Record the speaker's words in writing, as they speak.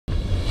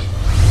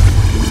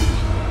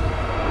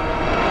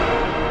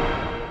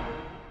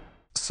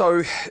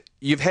So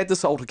you've had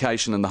this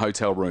altercation in the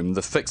hotel room.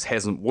 The fix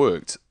hasn't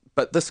worked,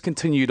 but this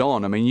continued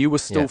on. I mean, you were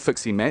still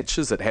fixing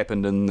matches. It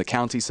happened in the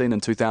county scene in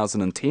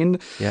 2010.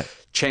 Yeah.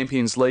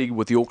 Champions League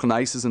with the Auckland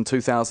Aces in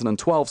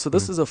 2012. So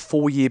this is a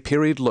 4-year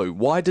period, Lou.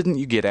 Why didn't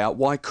you get out?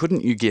 Why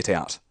couldn't you get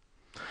out?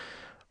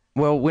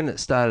 Well, when it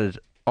started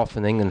off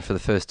in England for the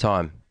first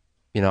time,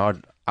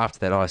 after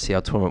that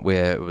ICL tournament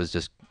where it was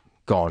just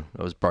gone,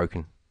 it was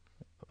broken.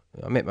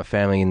 I met my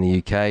family in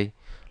the UK,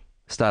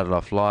 started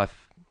off life,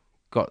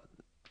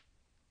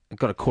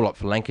 got a call up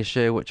for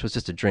Lancashire, which was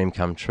just a dream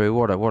come true.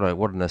 What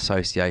an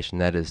association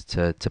that is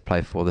to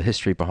play for. The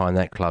history behind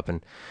that club,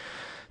 and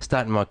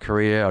starting my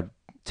career, I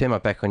turned my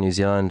back on New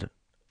Zealand.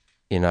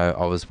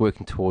 I was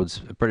working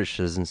towards a British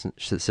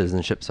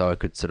citizenship, so I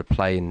could sort of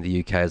play in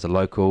the UK as a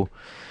local.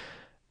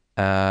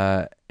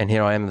 And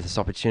here I am with this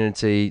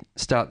opportunity.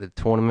 Start the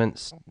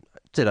tournaments,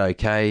 did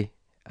okay.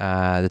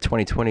 The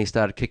 2020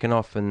 started kicking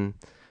off, and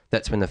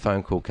that's when the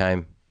phone call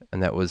came,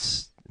 and that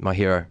was my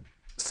hero.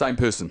 Same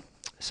person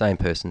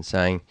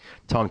saying,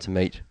 time to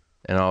meet.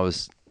 And I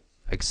was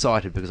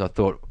excited because I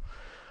thought,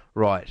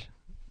 right,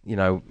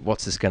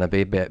 what's this going to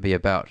be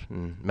about?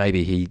 And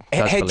maybe he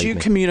does Had believe you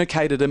me.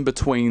 communicated in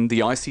between the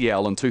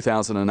ICL in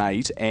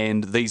 2008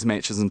 and these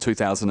matches in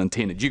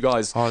 2010? Did you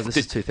guys... Oh, this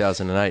is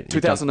 2008.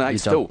 2008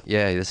 still?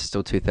 Yeah, this is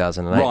still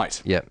 2008.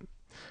 Right. Yep.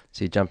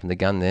 So you're jumping the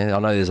gun there. I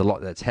know there's a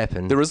lot that's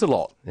happened. There is a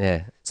lot.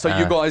 Yeah. So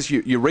you guys,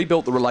 you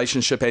rebuilt the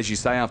relationship, as you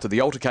say, after the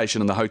altercation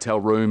in the hotel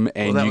room.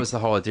 And that was the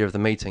whole idea of the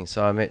meeting.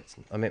 So I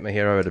met my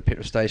hero at a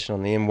petrol station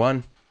on the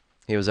M1.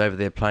 He was over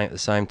there playing at the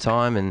same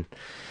time, and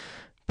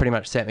pretty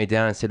much sat me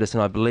down and said, listen,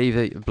 I believe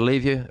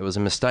you. It was a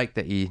mistake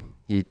that you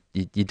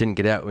didn't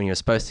get out when you were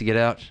supposed to get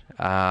out.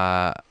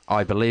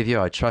 I believe you.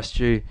 I trust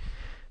you.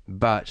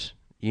 But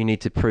you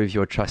need to prove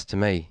your trust to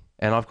me.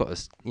 And I've got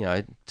this,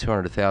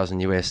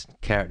 $200,000 US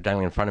carrot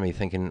dangling in front of me,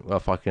 thinking, well,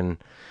 if I can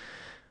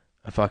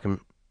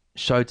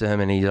show to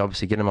him, and he's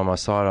obviously get him on my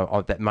side,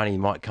 that money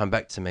might come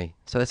back to me.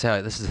 So that's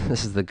how this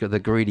is the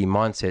greedy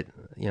mindset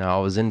I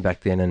was in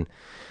back then,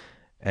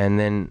 and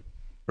then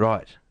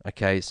right,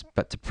 okay,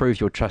 but to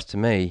prove your trust to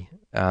me,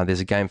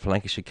 there's a game for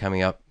Lancashire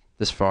coming up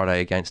this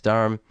Friday against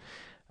Durham.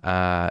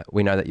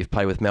 We know that you've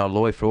played with Mal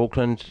Loy for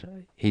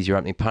Auckland. He's your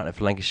opening partner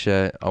for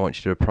Lancashire. I want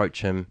you to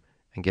approach him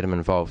and get him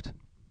involved.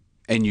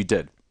 And you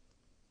did?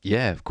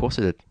 Yeah, of course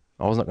I did.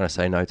 I was not going to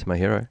say no to my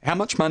hero. How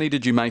much money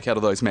did you make out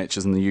of those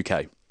matches in the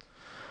UK?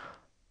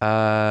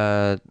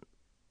 Like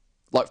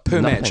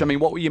per nothing. match? I mean,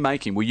 what were you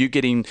making? Were you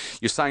getting...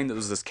 You're saying that there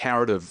was this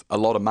carrot of a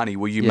lot of money.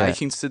 Were you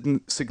making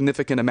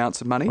significant amounts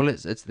of money? Well,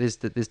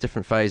 there's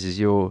different phases.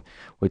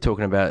 We're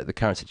talking about the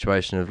current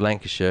situation of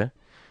Lancashire.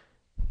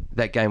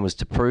 That game was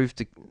to prove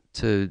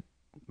to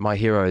my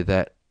hero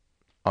that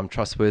I'm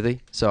trustworthy,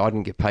 so I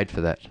didn't get paid for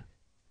that.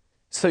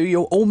 So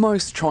you're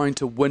almost trying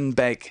to win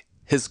back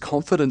his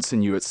confidence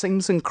in you. It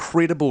seems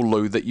incredible,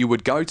 Lou, that you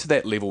would go to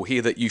that level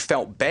here, that you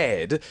felt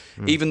bad,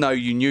 even though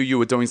you knew you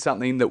were doing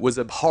something that was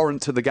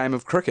abhorrent to the game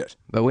of cricket.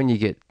 But when you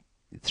get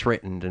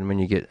threatened and when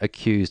you get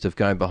accused of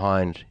going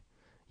behind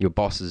your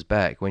boss's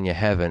back when you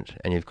haven't,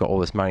 and you've got all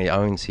this money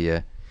owing to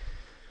you,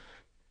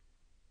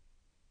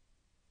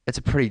 it's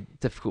a pretty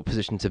difficult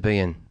position to be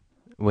in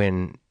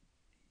when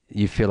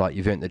you feel like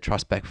you've earned the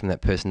trust back from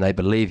that person. They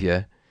believe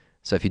you.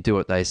 So if you do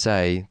what they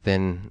say,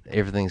 then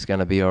everything's going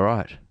to be all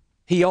right.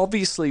 He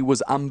obviously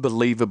was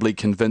unbelievably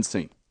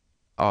convincing.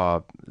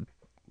 Oh,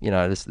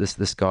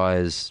 this guy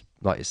is,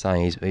 like you're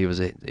saying,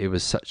 he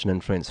was such an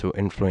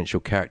influential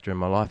character in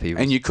my life.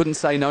 And you couldn't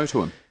say no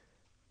to him?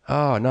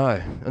 Oh,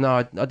 no.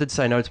 I did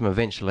say no to him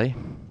eventually.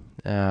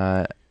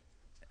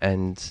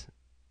 And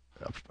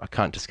I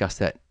can't discuss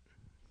that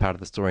part of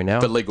the story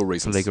now. For legal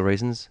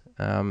reasons.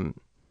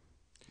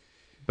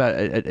 But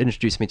it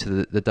introduced me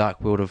to the dark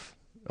world of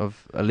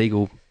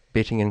illegal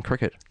betting in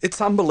cricket.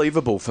 It's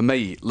unbelievable for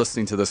me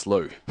listening to this,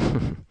 Lou.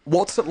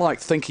 What's it like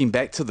thinking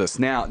back to this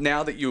now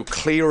that you're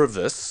clear of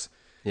this,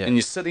 and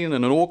you're sitting in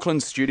an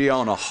Auckland studio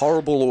on a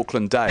horrible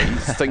Auckland day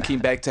thinking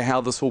back to how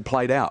this all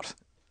played out?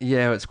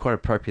 Yeah, it's quite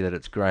appropriate that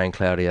it's grey and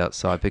cloudy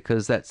outside,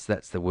 because that's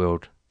the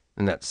world,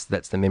 and that's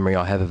the memory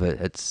I have of it.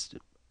 It's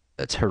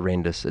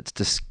horrendous. It's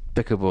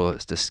despicable.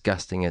 It's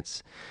disgusting.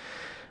 It's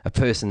a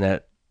person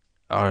that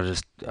I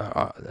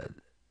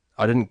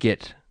didn't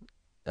get.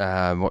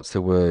 What's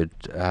the word?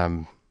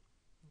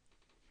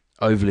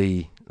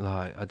 Overly,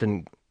 like, I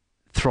didn't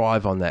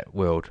thrive on that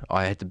world.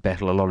 I had to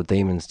battle a lot of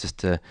demons just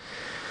to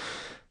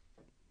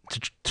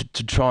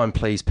try and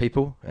please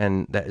people,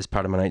 and that is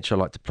part of my nature. I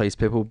like to please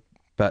people.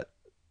 But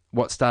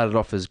what started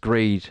off as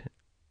greed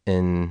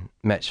in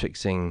match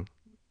fixing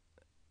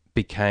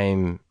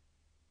became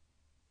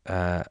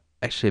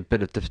actually a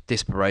bit of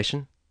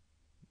desperation,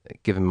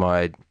 given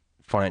my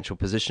financial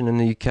position in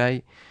the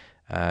UK.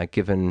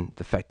 Given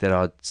the fact that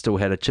I still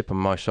had a chip on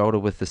my shoulder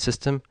with the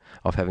system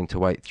of having to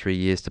wait 3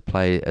 years to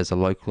play as a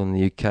local in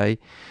the UK.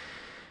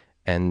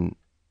 And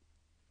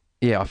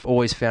yeah, I've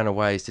always found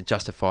ways to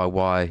justify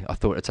why I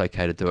thought it's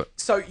okay to do it.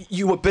 So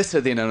you were bitter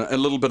then in a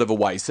little bit of a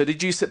way. So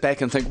did you sit back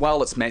and think,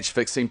 well, it's match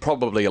fixing,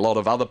 probably a lot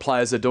of other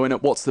players are doing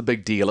it, what's the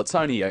big deal? It's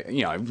only,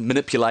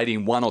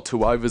 manipulating 1 or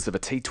 2 overs of a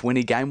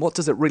T20 game. What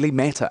does it really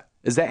matter?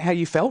 Is that how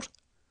you felt?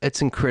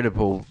 It's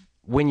incredible.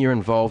 When you're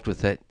involved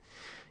with it,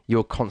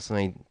 you're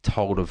constantly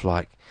told of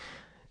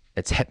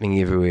it's happening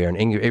everywhere, and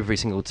every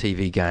single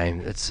TV game,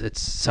 it's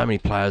so many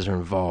players are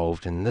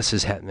involved, and this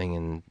is happening,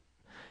 and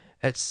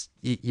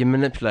you're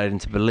manipulated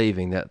into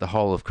believing that the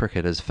whole of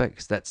cricket is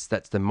fixed. That's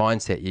the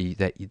mindset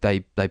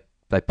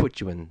they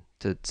put you in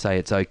to say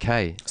it's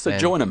okay. So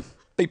join them,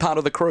 be part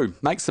of the crew,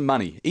 make some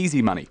money,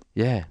 easy money.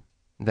 Yeah,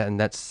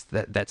 that's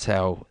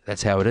how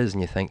it is,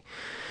 and you think,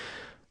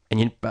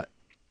 but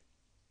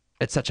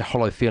it's such a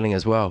hollow feeling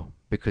as well,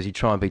 because you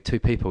try and be two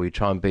people. You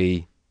try and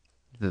be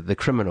the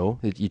criminal.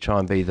 You try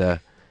and be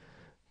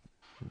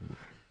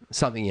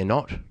something you're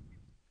not.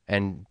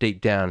 And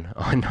deep down,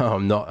 I know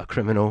I'm not a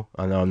criminal.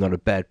 I know I'm not a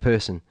bad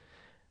person.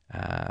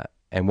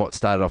 And what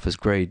started off as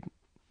greed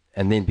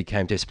and then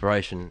became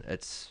desperation,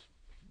 it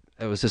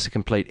was just a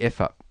complete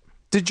F-up.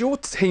 Did your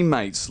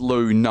teammates,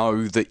 Lou,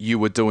 know that you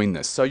were doing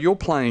this? So you're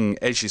playing,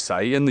 as you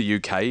say, in the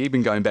UK,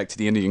 even going back to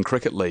the Indian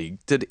Cricket League.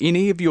 Did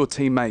any of your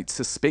teammates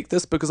suspect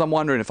this? Because I'm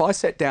wondering, if I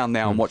sat down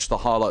now and watched the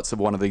highlights of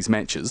one of these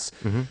matches,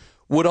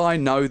 would I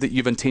know that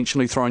you've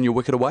intentionally thrown your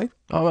wicket away?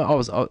 I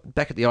was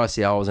back at the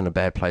ICL. I was in a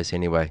bad place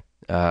anyway.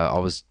 I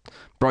was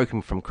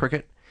broken from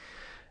cricket.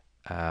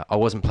 I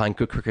wasn't playing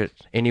good cricket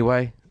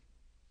anyway.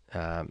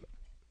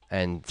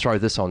 And throw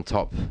this on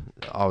top,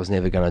 I was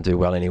never going to do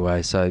well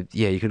anyway. So,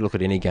 yeah, you could look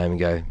at any game and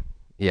go,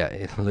 yeah,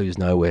 it'll lose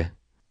nowhere.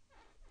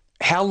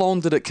 How long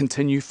did it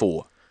continue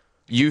for?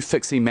 You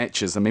fixing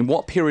matches. I mean,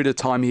 what period of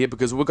time here?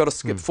 Because we've got to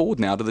skip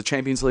forward now to the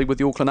Champions League with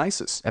the Auckland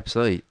Aces.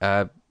 Absolutely.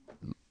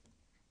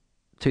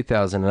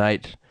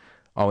 2008,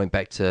 I went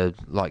back to,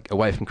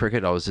 away from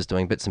cricket. I was just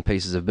doing bits and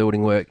pieces of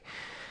building work.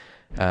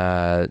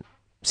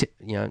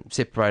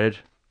 Separated,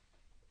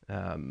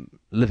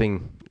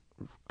 living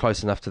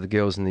close enough to the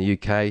girls in the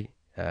UK,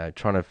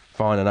 trying to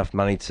find enough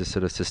money to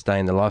sort of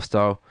sustain the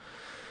lifestyle.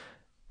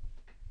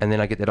 And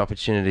then I get that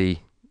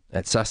opportunity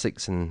at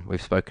Sussex, and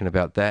we've spoken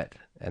about that.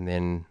 And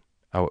then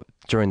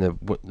during the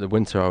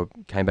winter, I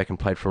came back and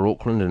played for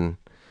Auckland, and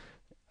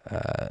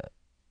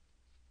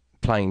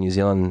playing in New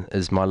Zealand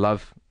is my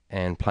love,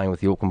 and playing with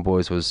the Auckland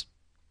boys was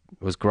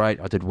great.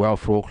 I did well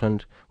for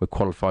Auckland. We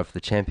qualified for the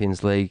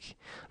Champions League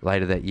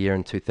later that year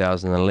in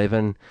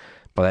 2011.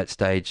 By that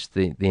stage,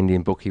 the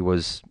Indian bookie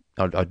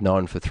I'd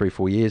known for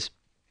 3-4 years.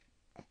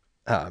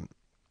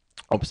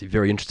 Obviously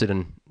very interested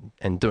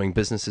in doing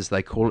business, as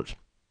they call it,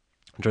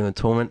 during the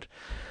tournament.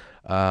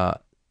 I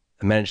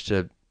managed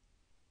to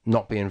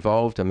not be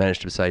involved. I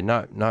managed to say,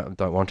 no, I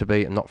don't want to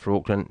be. I'm not for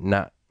Auckland.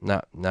 No.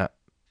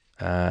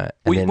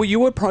 Were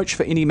you approached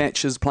for any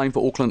matches playing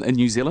for Auckland in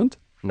New Zealand?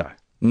 No.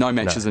 No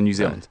matches in New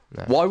Zealand?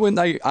 No. Why weren't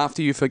they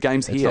after you for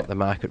games here? It's not the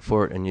market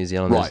for it in New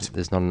Zealand. Right.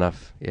 There's not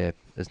enough. Yeah,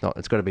 it's not.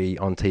 It's got to be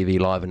on TV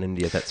live in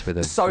India. That's where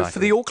the So for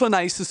the Auckland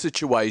Aces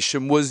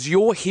situation, was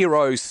your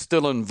hero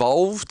still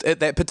involved at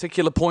that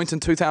particular point in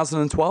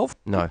 2012?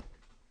 No.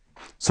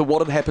 So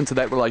what had happened to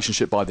that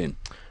relationship by then?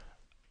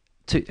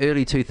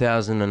 Early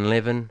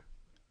 2011.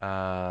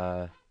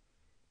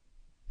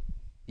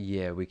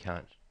 We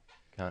can't.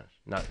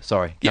 No,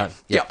 sorry. Can't.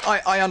 Yeah,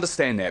 I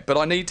understand that, but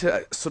I need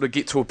to sort of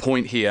get to a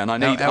point here, and I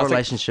need our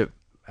relationship.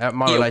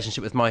 My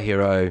relationship with my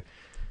hero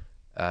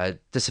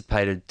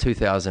dissipated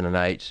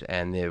 2008,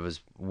 and there was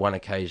one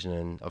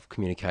occasion of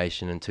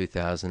communication in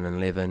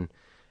 2011,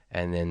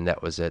 and then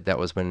that was it. That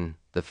was when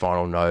the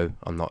final no.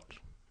 I'm not.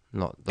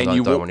 And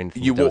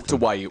you walked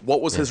away.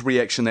 What was his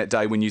reaction that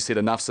day when you said,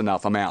 "Enough's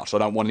enough. I'm out. I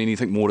don't want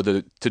anything more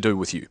to do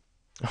with you"?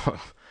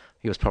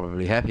 He was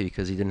probably happy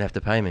because he didn't have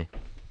to pay me.